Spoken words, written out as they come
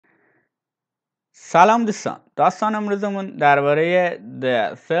سلام دوستان، داستان امروزمون درباره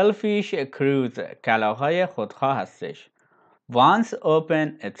The Selfish Cruise کلاغ‌های خودخواه هستش. Once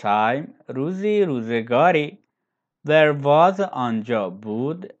upon a time روزگاری there was آنجا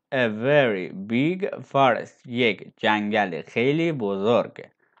بود a very big forest یک جنگل خیلی بزرگ.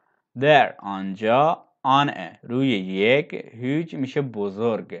 There آنجا on a روی یک huge میشه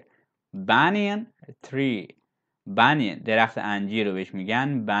بزرگ banyan tree banyan درخت انجیر رو بهش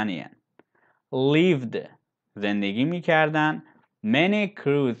میگن banyan lived زندگی میکردن many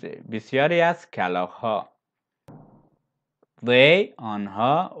crows بسیاری از کلاغ‌ها they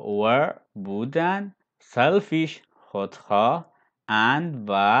آنها were بودن selfish خودخواه and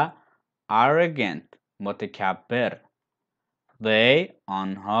و arrogant متکبر they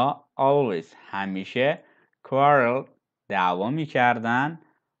آنها always همیشه quarrel دعوا میکردن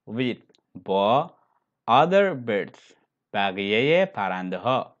with با other birds بقیه پرنده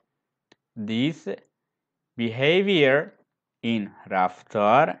ها This behavior این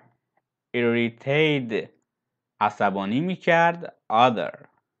رفتار irritated عصبانی میکرد other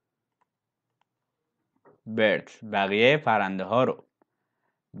birds بقیه پرنده ها رو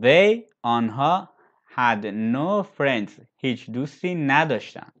they آنها had no friends هیچ دوستی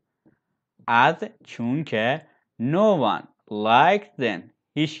نداشتن as چون که no one liked them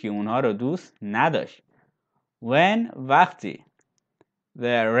هیچ که اونها رو دوست نداشت when وقتی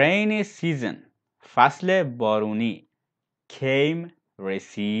the rainy season فصل بارونی came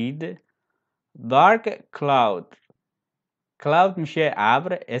رسید dark cloud میشه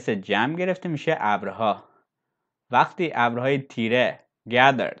ابر اس جمع گرفته میشه ابرها وقتی ابرهای تیره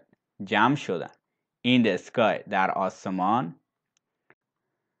gathered جمع شدن in the sky در آسمان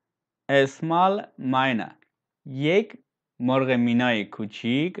a small myna یک مرغ مینای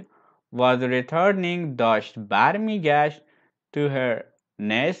کوچیک was returning داشت برمیگشت to her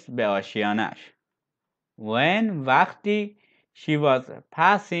nest به آشیانش when وقتی she was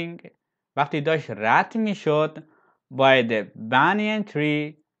passing وقتی داشت رد می شد by the banyan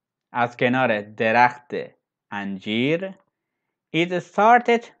tree از کنار درخت انجیر it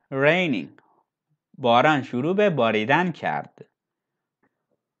started raining باران شروع به باریدن کرد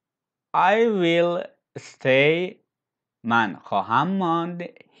I will stay من خواهم ماند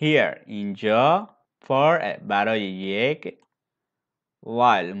here اینجا for برای یک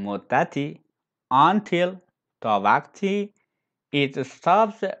while مدتی until تا وقتی it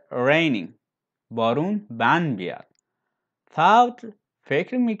stops raining بارون بند بیاد thought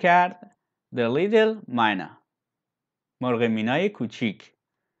فکر میکرد the little myna مرغ مینای کوچیک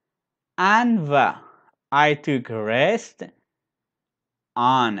and و I took rest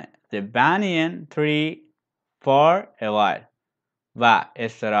on the banyan tree for a while و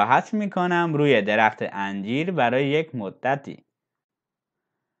استراحت میکنم روی درخت انجیر برای یک مدتی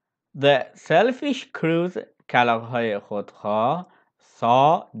The selfish crows کلاغ‌های خودخواه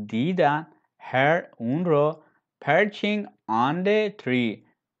saw دیدن her اون رو perching on the tree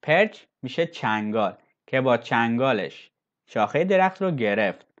perch میشه چنگال که با چنگالش شاخه درخت رو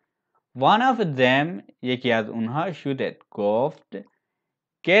گرفت One of them یکی از اونها شدت گفت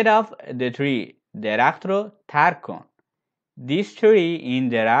Get off the tree درخت رو ترک کن This tree این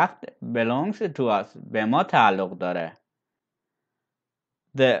درخت belongs to us به ما تعلق داره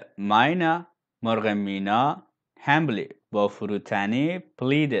The myna مرغ مینا humbly با فروتنی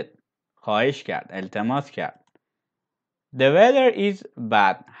pleaded خواهش کرد التماس کرد The weather is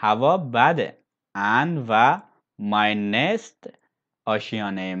bad هوا بده and و my nest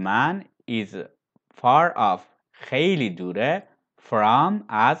آشیانه من is far off خیلی دوره from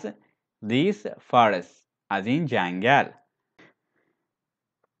از this forest از این جنگل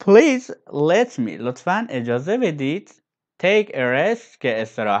Please let me لطفاً اجازه بدید take a rest که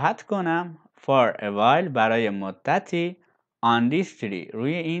استراحت کنم for a while برای مدتی on this tree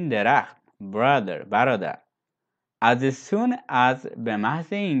روی این درخت brother برادر as soon as به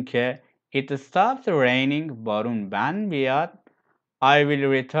محض اینکه it stops raining بارون بند بیاد I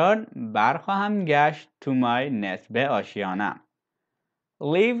will return برخواهم گشت to my nest به آشیانم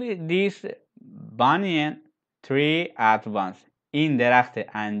leave this banyan tree at once این درخت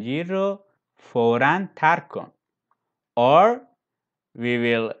انجیر رو فوراً ترک کن or we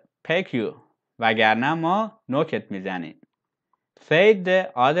will peck you وگرنه ما نوکت میزنیم said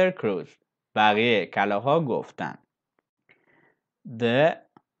the other crows بقیه کلاغ‌ها گفتن the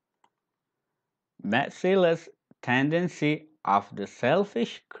merciless tendency of the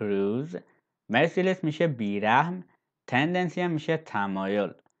selfish crows merciless میشه بیرحم tendency هم میشه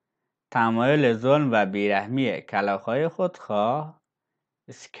تمایل ظلم و بیرحمی کلاغ‌های خودخواه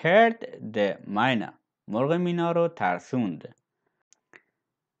scared the myna مرغ مینا رو ترسوند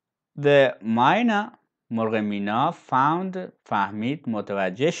The myna مرغ مینا فهمید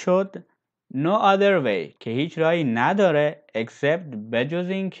متوجه شد no other way که هیچ راهی نداره except بجز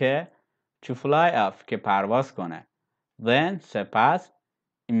این که to fly off که پرواز کنه. Then سپس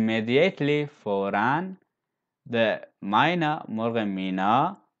immediately فوراً the myna مرغ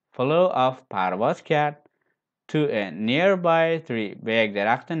مینا flew off پرواز کرد to a nearby tree به یک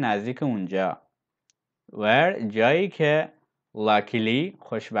درخت نزدیک اونجا where جایی که luckily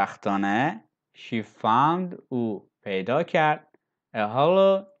خوشبختانه she found او پیدا کرد a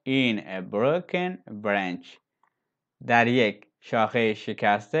hollow in a broken branch در یک شاخه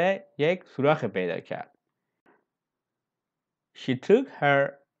شکسته یک سوراخ پیدا کرد. She took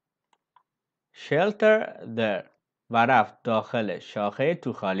her shelter there و رفت داخل شاخه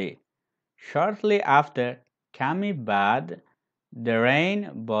تو خالی. Shortly after کمی بعد the rain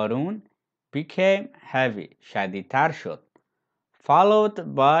بارون became heavy شدیدتر شد. Followed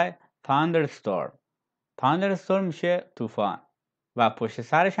by thunderstorm thunderstorm میشه طوفان و پشت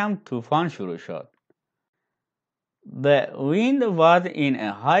سرش هم طوفان شروع شد. The wind was in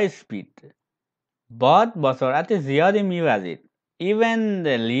a high speed باد با سرعت زیادی میوزید. Even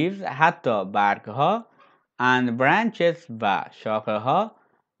the leaves حتی برگها and branches و شاخه ها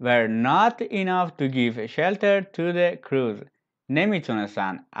were not enough to give shelter to the crows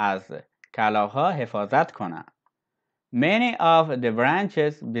نمیتونستن از کلاغ‌ها حفاظت کنند. Many of the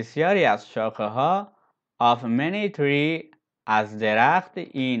branches بسیاری از شاخه ها of many tree از درخت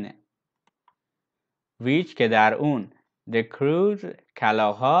این which که در اون the crows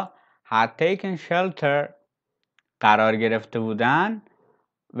کلاغ‌ها had taken shelter قرار گرفته بودند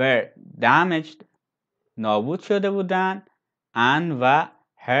were damaged نابود شده بودند and و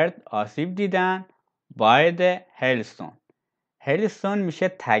hurt آسیب دیدن by the hailstone hailstone میشه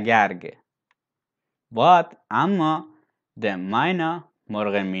تگرگ. But اما the myna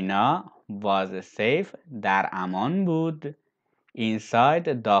مرغ مینا was safe در امان بود inside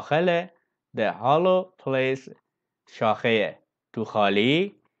داخل the hollow place شاخه تو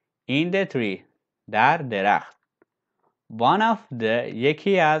خالی in the tree در درخت. One of the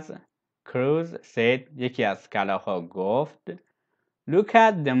یکی از crows said یکی از کلاغ‌ها گفت Look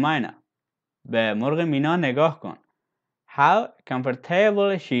at the myna به مرغ مینا نگاه کن. How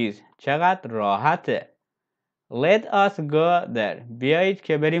comfortable she is چقدر راحته. Let us go there بیایید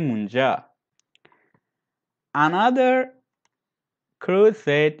که بریم اونجا. Another crow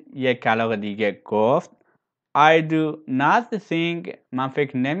said یک کلاغ دیگه گفت I do not think من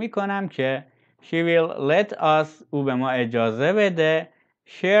فکر نمی کنم که she will let us او به ما اجازه بده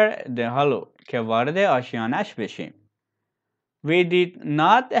share the hollow که وارد آشیانش بشیم. We did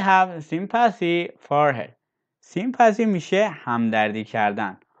not have sympathy for her sympathy میشه همدردی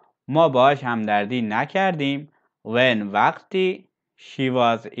کردن. ما باهاش همدردی نکردیم when وقتی she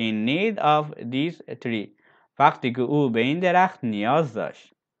was in need of this tree وقتی که او به این درخت نیاز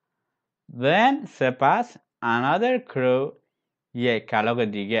داشت. Then سپس another crow یک کلاغ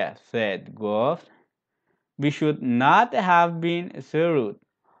دیگه said گفت We should not have been so rude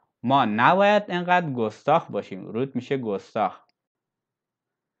ما نباید انقدر گستاخ باشیم. rude میشه گستاخ.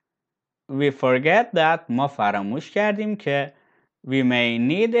 We forget that ما فراموش کردیم که We may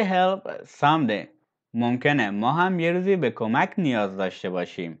need help someday ممکنه ما هم یه روزی به کمک نیاز داشته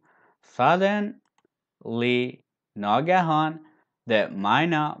باشیم. Suddenly ناگهان The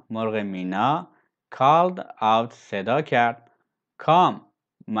myna مرغ مینا called out صدا کرد Come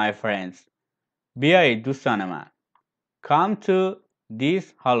my friends بیایید دوستان من. Come to this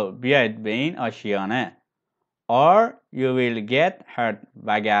hollow بیایید به این آشیانه. Or you will get hurt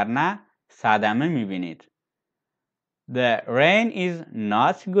وگرنه صدمه میبینید. The rain is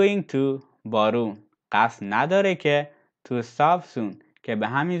not going to بارون قصد نداره که to stop soon که به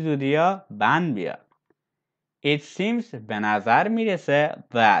همین زودیا بند بیاد. It seems به نظر میرسه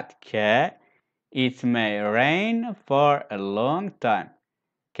that که it may rain for a long time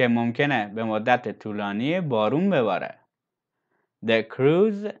که ممکنه به مدت طولانی بارون بباره. The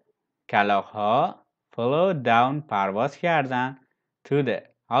crows کلاغ‌ها flew down پرواز کردن to the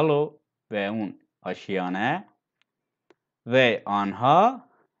hollow به اون آشیانه. They آنها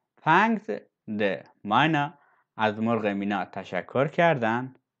thanked the myna از مرغ مینا تشکر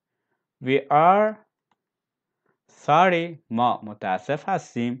کردند. We are sorry ما متاسف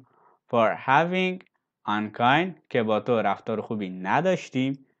هستیم for having unkind که با تو رفتار خوبی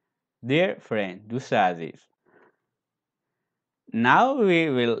نداشتیم dear friend دوست عزیز. Now we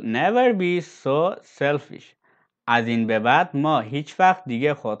will never be so selfish از این به بعد ما هیچ وقت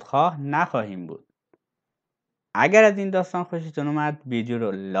دیگه خودخواه نخواهیم بود. اگر از این داستان خوشتون اومد ویدیو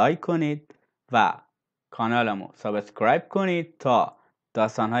رو لایک کنید و کانالمو سابسکرایب کنید تا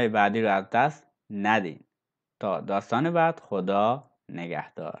داستانهای بعدی رو از دست ندین. تا داستان بعد، خدا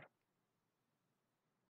نگهدار.